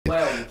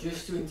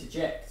just to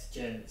interject,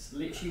 gents,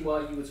 literally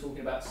while you were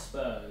talking about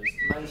Spurs,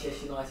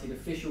 Manchester United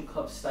official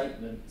club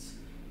statement,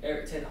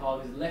 Erik Ten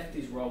Hag has left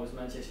his role as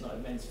Manchester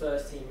United men's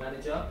first team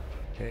manager.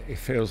 It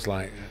feels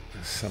like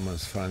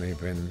someone's finally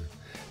been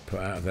put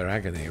out of their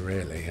agony,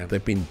 really.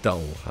 They've been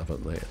dull,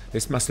 haven't they?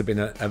 This must have been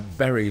a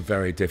very,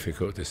 very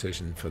difficult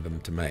decision for them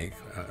to make,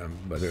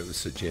 whether it was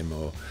Sir Jim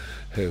or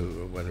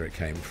whether it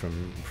came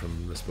from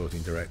the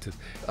sporting directors.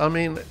 I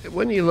mean,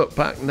 when you look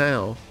back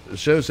now,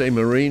 Jose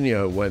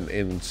Mourinho went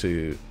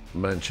into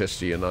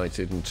Manchester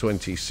United in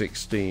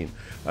 2016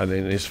 and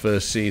in his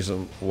first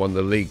season won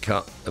the League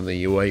Cup and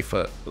the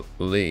UEFA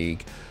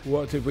League.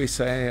 What did we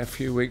say a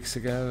few weeks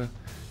ago?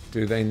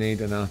 Do they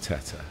need an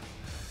Arteta?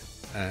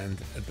 And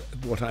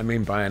what I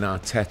mean by an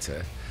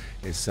Arteta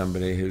is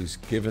somebody who's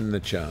given the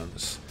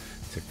chance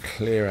to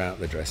clear out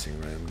the dressing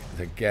room,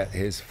 to get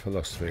his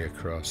philosophy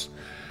across.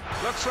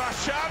 Looks like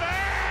shot in!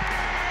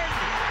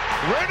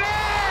 Rooney!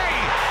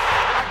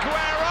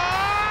 Aguero!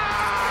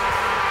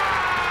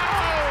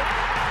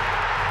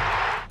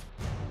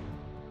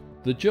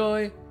 The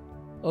joy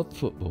of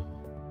football.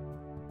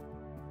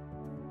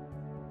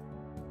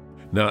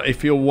 Now,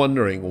 if you're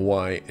wondering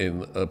why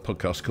in a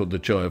podcast called The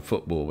Joy of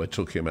Football we're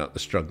talking about the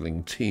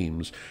struggling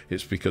teams,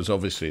 it's because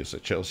obviously as a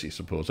Chelsea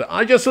supporter,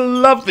 I just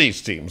love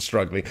these teams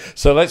struggling.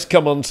 So let's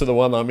come on to the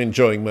one I'm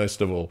enjoying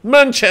most of all,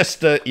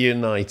 Manchester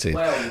United.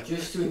 Well,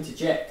 just to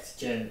interject,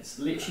 gents,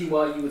 literally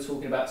while you were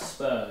talking about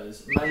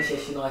Spurs,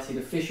 Manchester United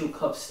official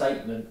club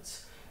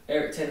statement,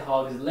 Erik Ten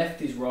Hag has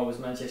left his role as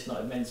Manchester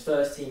United men's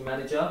first team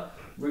manager.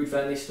 Ruud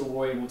van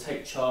Nistelrooy will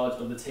take charge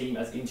of the team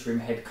as interim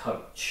head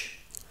coach.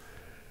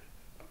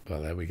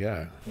 Well, there we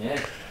go.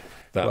 Yeah.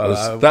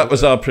 That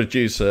was our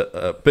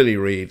producer, Billy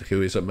Reid,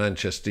 who is a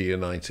Manchester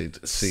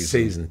United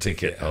season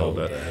ticket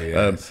holder.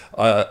 Yes.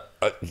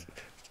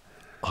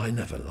 I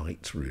never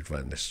liked Ruud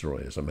van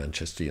Nistelrooy as a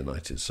Manchester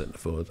United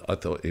centre-forward. I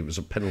thought he was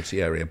a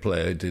penalty area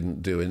player who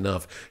didn't do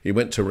enough. He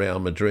went to Real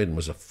Madrid and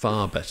was a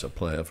far better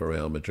player for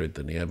Real Madrid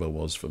than he ever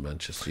was for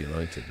Manchester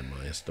United, in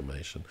my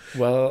estimation.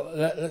 Well,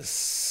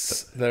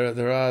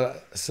 there are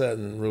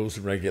certain rules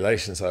and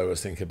regulations I always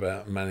think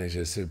about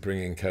managers who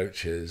bring in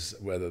coaches,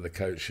 whether the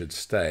coach should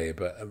stay.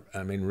 But,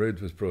 I mean,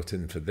 Ruud was brought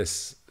in for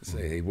this. So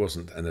he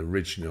wasn't an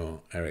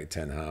original Erik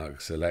Ten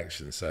Hag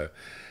selection, so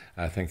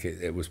I think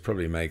it was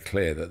probably made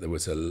clear that there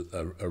was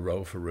a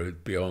role for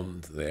Ruud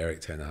beyond the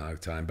Erik Ten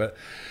Hag time. But,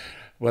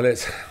 well,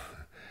 it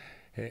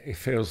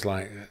feels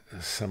like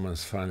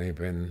someone's finally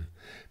been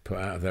put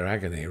out of their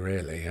agony,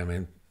 really. I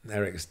mean,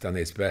 Erik's done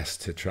his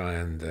best to try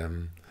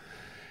and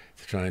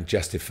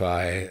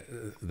justify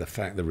the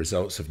fact the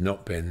results have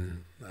not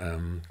been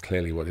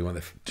clearly what they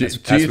wanted. As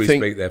we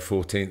speak, they're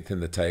 14th in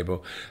the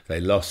table. They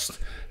lost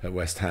at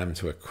West Ham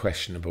to a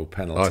questionable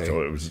penalty. I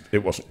thought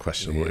it wasn't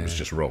questionable. It was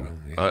just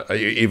wrong.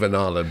 Even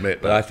I'll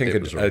admit that. But I think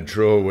a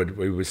draw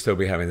we would still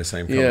be having the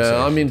same conversation.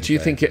 Yeah, I mean, do you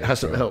think it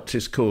hasn't helped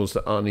his cause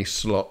that Arne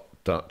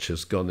Slot Dutch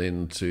has gone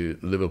into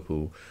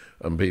Liverpool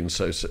and been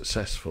so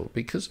successful?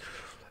 Because,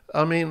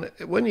 I mean,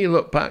 when you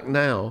look back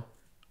now,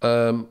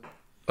 Jose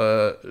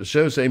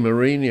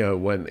Mourinho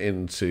went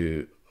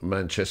into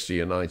Manchester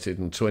United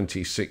in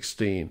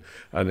 2016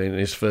 and in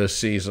his first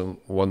season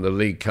won the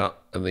League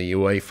Cup and the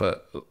UEFA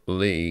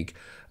League,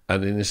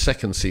 and in his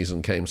second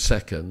season came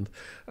second.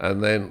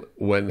 And then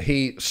when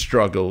he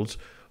struggled,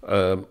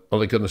 Ole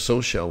Gunnar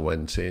Solskjaer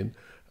went in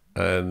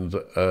and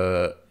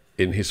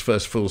in his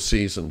first full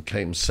season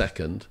came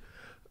second.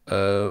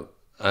 What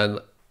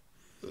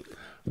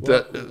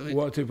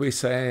did we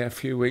say a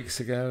few weeks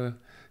ago?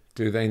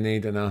 Do they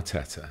need an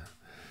Arteta?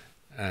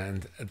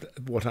 And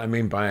what I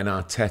mean by an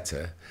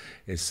Arteta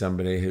is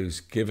somebody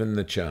who's given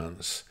the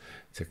chance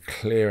to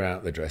clear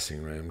out the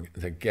dressing room,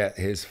 to get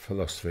his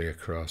philosophy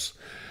across,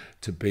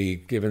 to be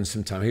given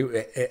some time.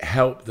 It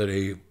helped that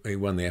he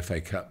won the FA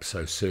Cup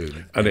so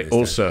soon. And it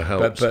also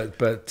helped.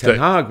 But Ten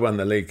Hag won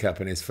the League Cup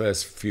in his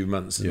first few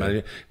months as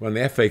manager, won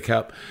the FA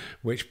Cup,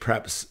 which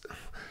perhaps,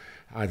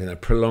 I don't know,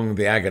 prolonged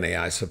the agony,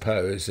 I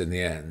suppose, in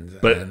the end.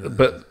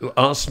 But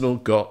Arsenal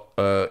got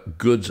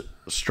good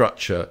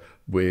structure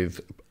with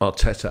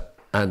Arteta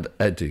and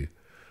Edu.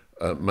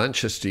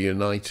 Manchester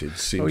United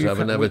seems to have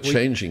an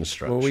ever-changing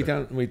structure.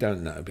 Well, we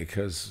don't know,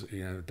 because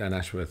Dan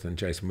Ashworth and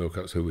Jason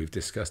Wilcox, who we've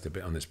discussed a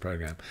bit on this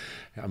programme,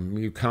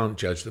 you can't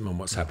judge them on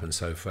what's happened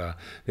so far.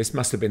 This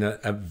must have been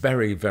a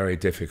very, very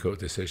difficult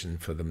decision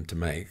for them to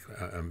make,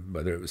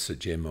 whether it was Sir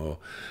Jim or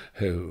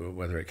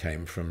whether it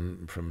came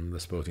from the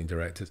sporting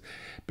directors,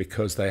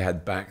 because they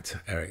had backed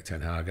Erik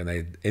Ten Hag and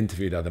they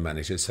interviewed other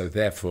managers, so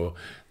therefore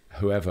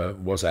whoever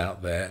was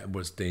out there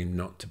was deemed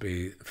not to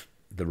be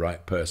the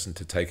right person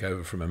to take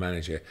over from a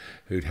manager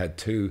who'd had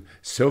 2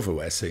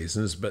 silverware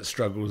seasons but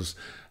struggles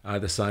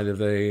either side of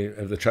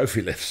the trophy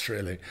lifts,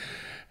 really.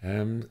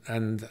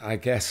 And I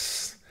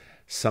guess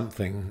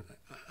something,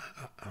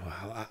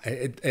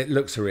 it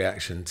looks a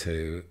reaction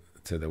to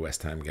the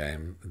West Ham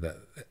game, that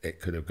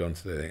it could have gone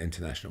to the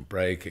international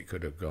break. It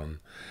could have gone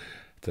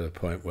to the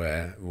point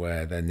where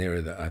they're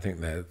nearer I think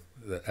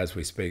as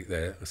we speak,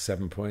 they're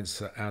 7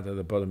 points out of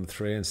the bottom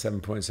 3 and 7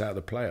 points out of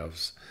the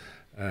playoffs.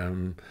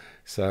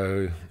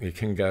 So you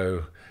can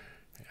go.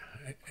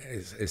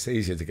 It's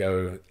easier to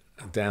go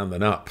down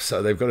than up.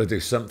 So they've got to do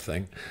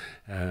something,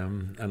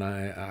 and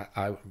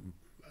I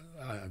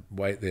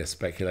wait the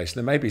speculation.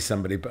 There may be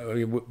somebody, but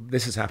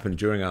this has happened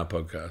during our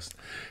podcast.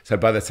 So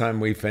by the time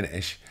we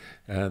finish,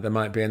 there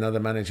might be another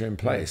manager in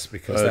place,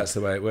 because that's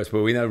the way it works.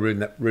 But we know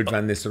Ruud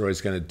van Nistelrooy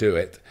is going to do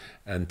it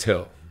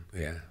until,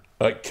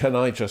 Can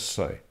I just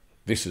say,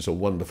 this is a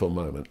wonderful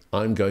moment.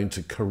 I'm going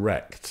to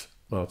correct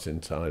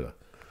Martin Tyler.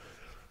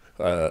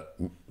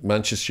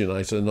 Manchester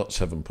United are not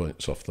 7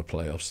 points off the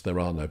playoffs. There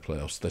are no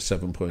playoffs. They're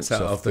 7 points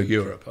off the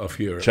Europe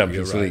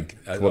Champions League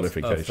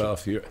qualification.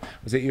 Off Europe.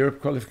 Was it Europe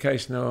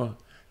qualification or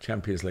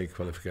Champions League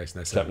qualification?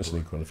 No, Champions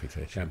League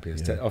qualification.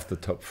 Champions off the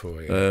top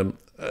four. Yeah.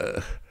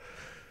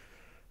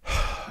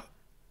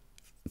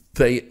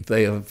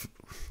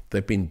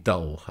 They've been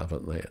dull,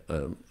 haven't they?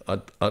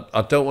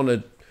 I don't want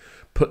to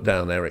put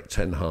down Erik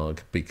Ten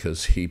Hag,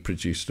 because he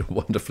produced a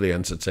wonderfully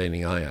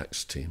entertaining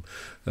Ajax team,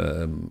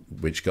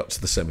 which got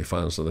to the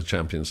semi-finals of the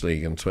Champions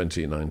League in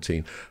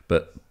 2019.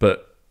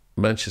 But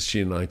Manchester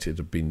United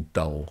have been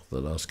dull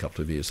the last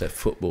couple of years. Their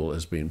football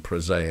has been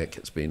prosaic,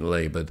 it's been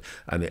laboured,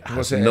 and it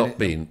has not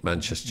been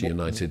Manchester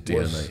United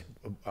DNA.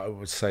 I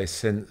would say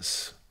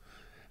since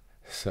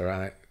Sir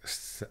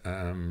Alex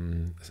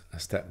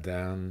stepped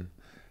down,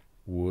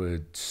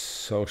 would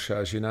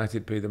Solskjaer's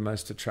United be the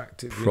most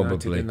attractive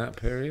United in that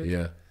period?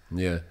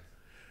 Yeah.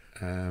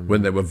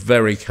 When they were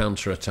very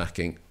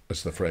counter-attacking,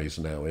 as the phrase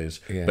now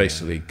is,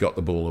 basically got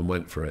the ball and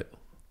went for it.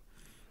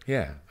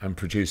 Yeah, and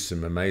produced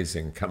some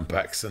amazing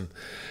comebacks,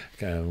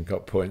 and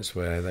got points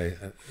where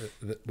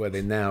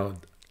they now,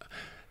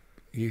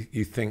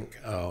 you think,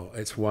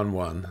 it's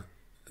 1-1.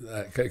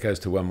 It goes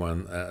to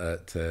 1-1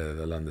 at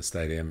the London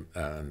Stadium,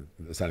 and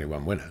there's only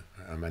one winner.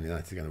 Man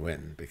United are going to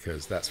win,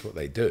 because that's what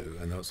they do,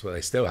 and that's what they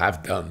still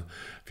have done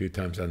a few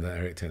times under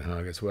Erik Ten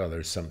Hag as well.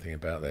 There's something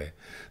about the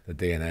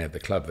DNA of the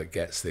club that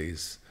gets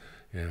these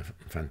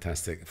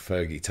fantastic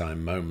Fergie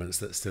time moments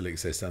that still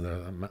exist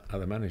under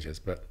other managers.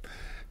 But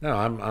no,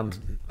 I'm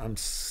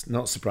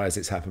not surprised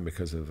it's happened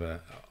because of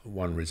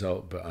one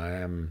result, but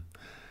I'm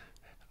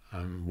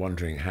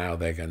wondering how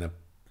they're going to,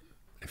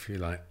 if you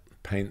like,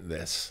 paint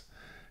this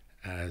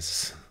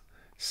as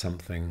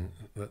something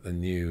that the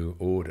new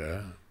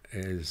order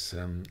is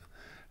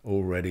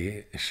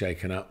already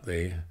shaken up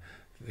the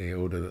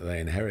order that they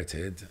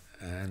inherited,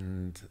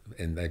 and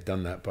they've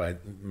done that by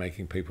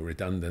making people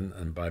redundant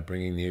and by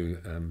bringing new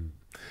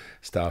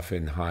staff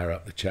in higher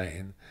up the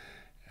chain,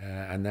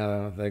 and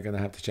now they're going to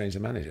have to change the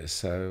managers.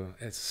 So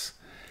it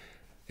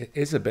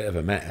is a bit of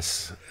a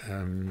mess,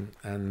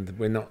 and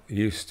we're not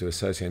used to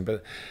associating.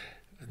 But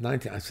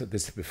I said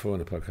this before in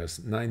the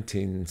podcast,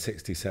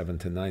 1967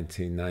 to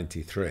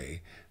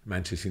 1993,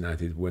 Manchester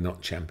United were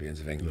not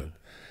champions of England.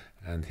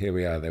 And here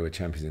we are, they were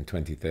champions in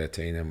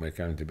 2013, and we're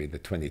going to be the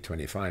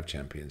 2025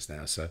 champions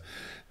now. So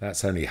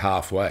that's only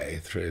halfway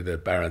through the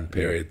barren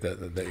period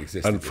that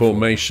existed. And before.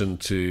 Formation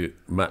to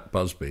Matt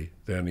Busby,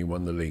 they only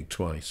won the league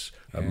twice.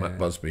 And Matt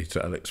Busby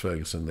to Alex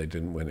Ferguson, they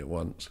didn't win it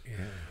once.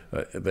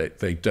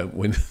 They don't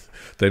win.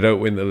 They don't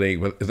win the league.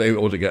 Well, they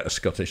ought to get a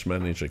Scottish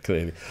manager,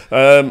 clearly.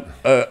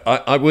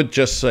 I would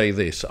just say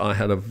this: I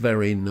had a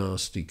very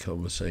nasty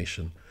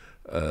conversation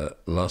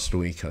last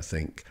week, I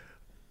think,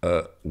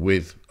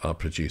 with our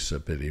producer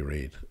Billy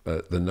Reid.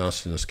 The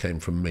nastiness came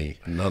from me,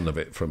 none of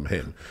it from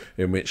him.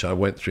 In which I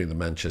went through the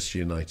Manchester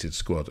United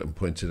squad and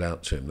pointed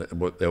out to him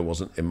that there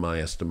wasn't, in my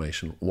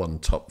estimation, one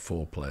top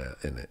four player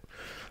in it.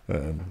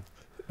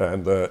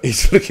 And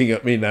he's looking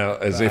at me now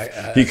as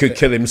if he could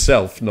kill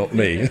himself, not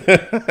me.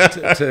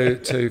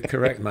 to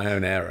correct my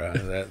own error,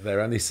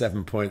 they're only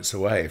 7 points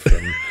away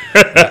from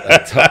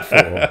that top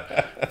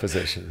four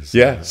positions.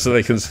 Yeah, so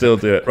they can still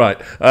do it. Right.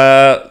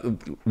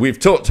 We've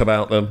talked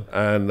about them,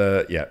 and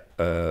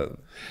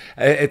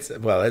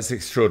it's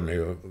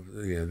extraordinary.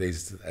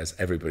 These, as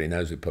everybody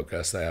knows with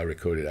podcasts, they are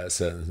recorded at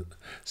a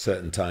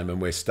certain time, and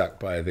we're stuck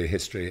by the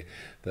history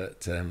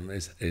that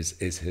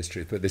is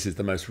history. But this is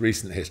the most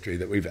recent history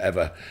that we've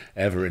ever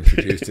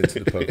introduced into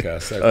the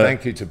podcast. So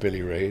thank you to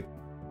Billy Reid.